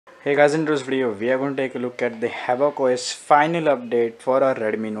Hey guys, in this video we are going to take a look at the Havoc OS final update for our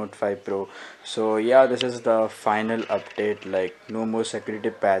Redmi Note 5 Pro. So yeah, this is the final update, like no more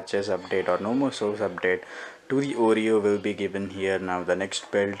security patches update or no more source update to the Oreo will be given here. Now the next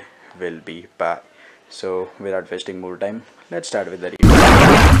build will be back. So without wasting more time, let's start with the review.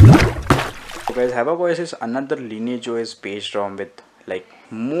 So guys, Havoc OS is another LineageOS based ROM with like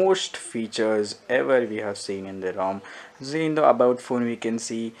most features ever we have seen in the ROM. See, in the about phone we can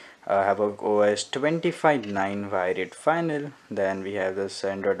see Havoc OS 25.9 variant final. Then we have this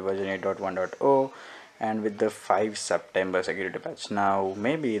Android version 8.1.0 and with the 5 September security patch. Now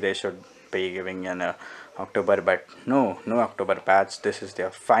maybe they should be giving an October, but no October patch. This is their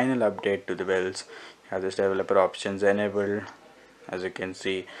final update to the builds. You have this developer options enabled, as you can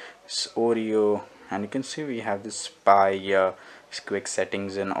see. It's Oreo, and you can see we have this spy quick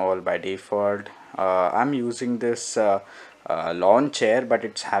settings and all by default. I'm using this launcher, but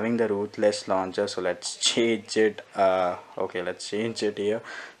it's having the Ruthless Launcher, so let's change it. Okay, let's change it here.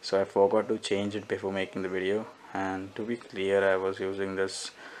 So I forgot to change it before making the video, and to be clear, I was using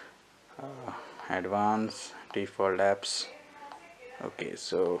this advanced default apps. Okay,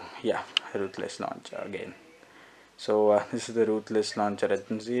 so yeah, Ruthless Launcher again. So this is the Ruthless Launcher. As you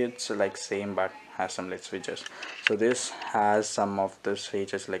can see, it's like same but has some less features. So this has some of these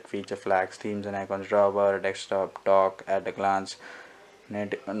features like feature flags, themes and icons, drawer, desktop, dock, at a glance,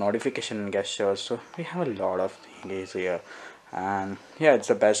 notification and gestures. So we have a lot of things here, and yeah, it's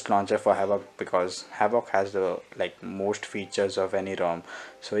the best launcher for Havoc because Havoc has the like most features of any ROM.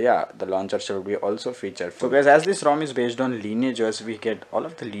 So yeah, the launcher should be also featured. So guys, as this ROM is based on LineageOS, we get all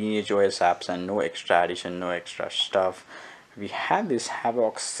of the LineageOS apps and no extra addition, no extra stuff. We have this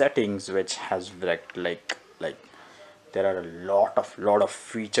Havoc Settings, which has like there are a lot of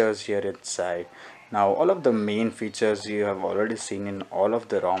features here inside. Now all of the main features you have already seen in all of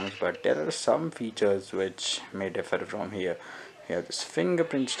the ROMs, but there are some features which may differ from here. We have this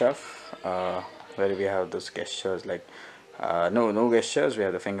fingerprint stuff, where we have those gestures like no gestures. We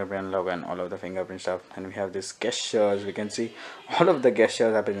have the fingerprint log and all of the fingerprint stuff, and we have this gestures. We can see all of the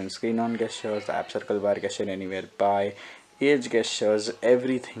gestures happen in screen on gestures, the app circle bar gesture anywhere by age gestures,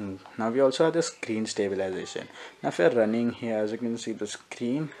 everything. Now we also have the screen stabilization. Now if you're running here, as you can see, the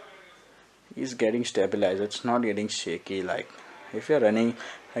screen is getting stabilized. It's not getting shaky. Like if you're running,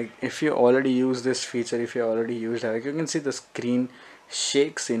 like if you already use this feature, if you already used it, like you can see the screen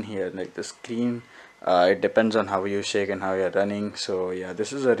shakes in here. Like the screen, it depends on how you shake and how you're running. So yeah,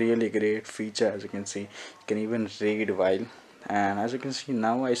 this is a really great feature. As you can see, you can even read while, and as you can see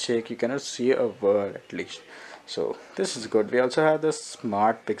now I shake, you cannot see a word at least. So this is good. We also have the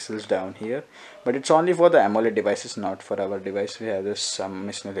smart pixels down here, but it's only for the AMOLED devices, not for our device. We have this some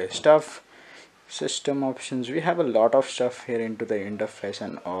miscellaneous stuff, system options. We have a lot of stuff here into the interface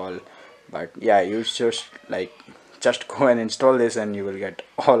and all, but yeah, you just go and install this and you will get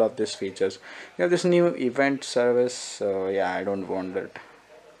all of these features. We have this new event service, so yeah, I don't want that.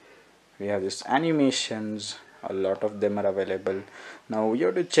 We have this animations, a lot of them are available. Now you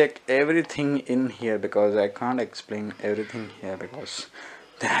have to check everything in here because I can't explain everything here because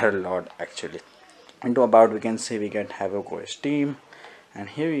there are a lot actually. Into about, we can see we get Havoc OS team, and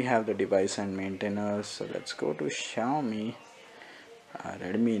here we have the device and maintainers. So let's go to Xiaomi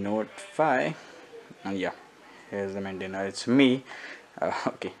Redmi Note 5, and yeah, here's the maintainer, it's me.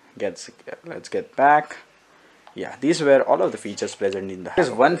 Okay, let's get back. Yeah, these were all of the features present in the. There's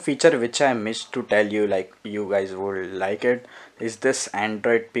one feature which I missed to tell you, like you guys would like it, is this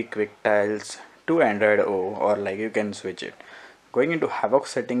Android P quick tiles to Android O, or like you can switch it. Going into Havoc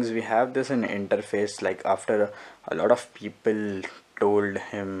settings, we have this in interface. Like after a lot of people told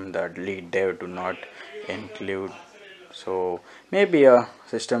him that lead dev to not include, so maybe a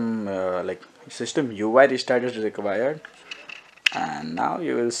system like system UI restart is required. And now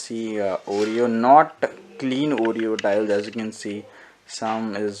you will see Oreo, not clean Oreo tiles. As you can see,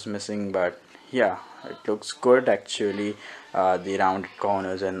 some is missing, but yeah, it looks good actually, the rounded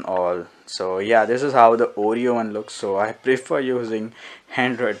corners and all. So yeah, this is how the Oreo one looks. So I prefer using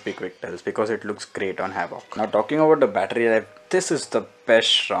Android Quick Tiles because it looks great on Havoc. Now talking about the battery life, this is the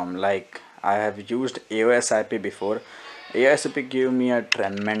best ROM. Like I have used AOS before. AOS gave me a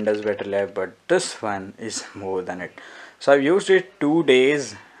tremendous battery life, but this one is more than it. So I've used it 2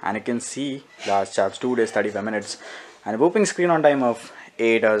 days, and you can see last charge 2 days 35 minutes, and whooping screen on time of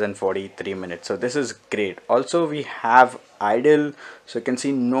 8 hours and 43 minutes. So this is great. Also we have idle, so you can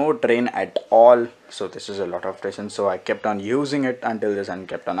see no drain at all. So this is a lot of patience. So I kept on using it until this and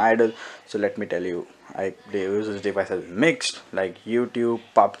kept on idle. So let me tell you, I use this device as mixed, like YouTube,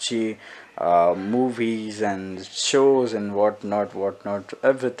 PUBG, movies and shows and whatnot,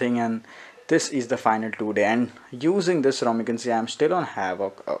 everything. And this is the final 2 day, and using this ROM, you can see I'm still on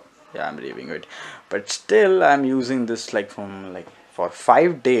Havoc. Oh yeah, I'm leaving it, but still I'm using this like for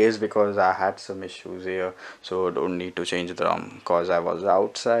 5 days because I had some issues here, so don't need to change the ROM because I was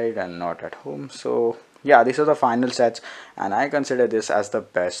outside and not at home. So yeah, these are the final sets, and I consider this as the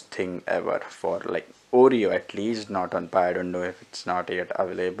best thing ever for like Oreo, at least. Not on Pi, I don't know if it's not yet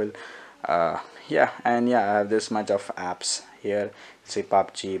available. Yeah, and yeah, I have this much of apps here. See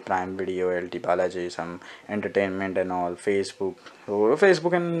PUBG, Prime Video, LT Balaji, some entertainment and all, Facebook. So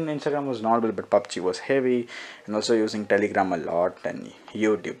Facebook and Instagram was normal, but PUBG was heavy, and also using Telegram a lot, and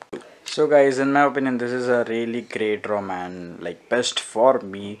YouTube too. So guys, in my opinion, this is a really great ROM and like best for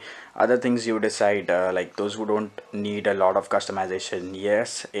me. Other things you decide, like those who don't need a lot of customization.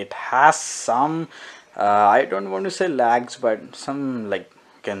 Yes, it has some, I don't want to say lags, but some like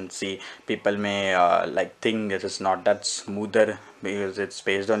can see people may like think it is not that smoother because it's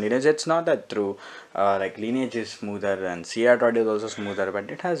based on Lineage. It's not that true. Like Lineage is smoother and CR is also smoother,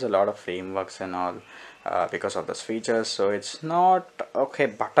 but it has a lot of frameworks and all because of those features. So it's not okay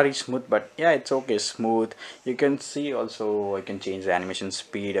buttery smooth, but yeah, it's okay smooth. You can see also I can change the animation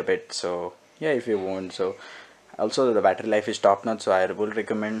speed a bit, so yeah, if you want. So also the battery life is top notch, so I will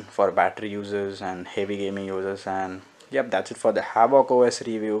recommend for battery users and heavy gaming users. And yep, that's it for the Havoc OS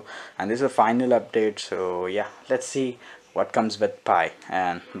review, and this is a final update. So yeah, let's see what comes with Pi,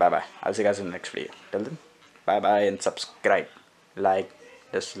 and bye bye. I'll see you guys in the next video. Till then, bye bye, and subscribe, like,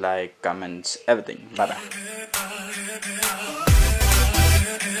 dislike, comments, everything. Bye bye.